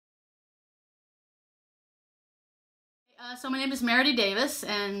So my name is Merridy Davis,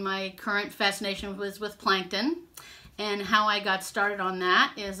 and my current fascination was with plankton. And how I got started on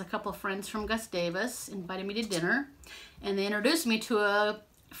that is a couple of friends from Gus Davis invited me to dinner, and they introduced me to a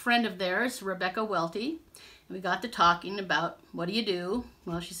friend of theirs, Rebecca Welty. And we got to talking about, what do you do?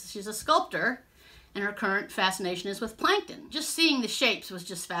 Well, she's a sculptor, and her current fascination is with plankton. Just seeing the shapes was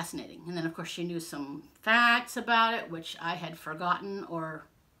just fascinating. And then, of course, she knew some facts about it, which I had forgotten or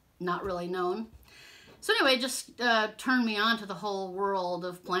not really known. So anyway, it just turned me on to the whole world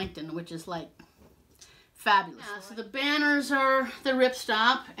of plankton, which is like fabulous. Yeah, so the banners are the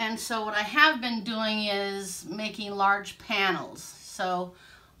ripstop, and so what I have been doing is making large panels. So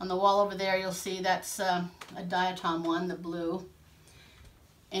on the wall over there, you'll see that's a diatom one, the blue.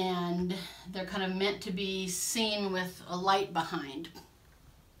 And they're kind of meant to be seen with a light behind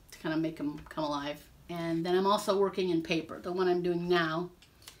to kind of make them come alive. And then I'm also working in paper. The one I'm doing now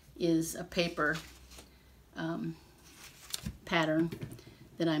is a paper pattern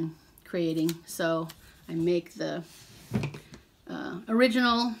that I'm creating. So I make the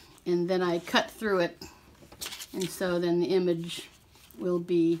original, and then I cut through it, and so then the image will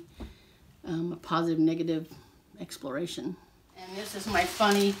be a positive negative exploration. And this is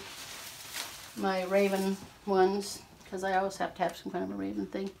my raven ones, because I always have to have some kind of a raven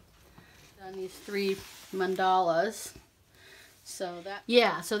thing. Done these 3 mandalas. So that,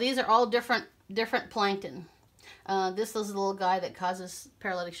 yeah, so these are all different plankton. This is the little guy that causes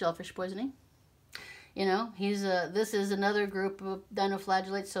paralytic shellfish poisoning. You know, this is another group of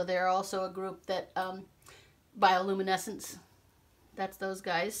dinoflagellates, so they're also a group that bioluminescence. That's those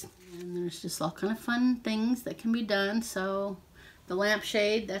guys. And there's just all kind of fun things that can be done. So the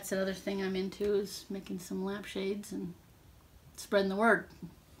lampshade, that's another thing I'm into, is making some lampshades and spreading the word.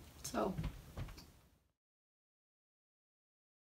 So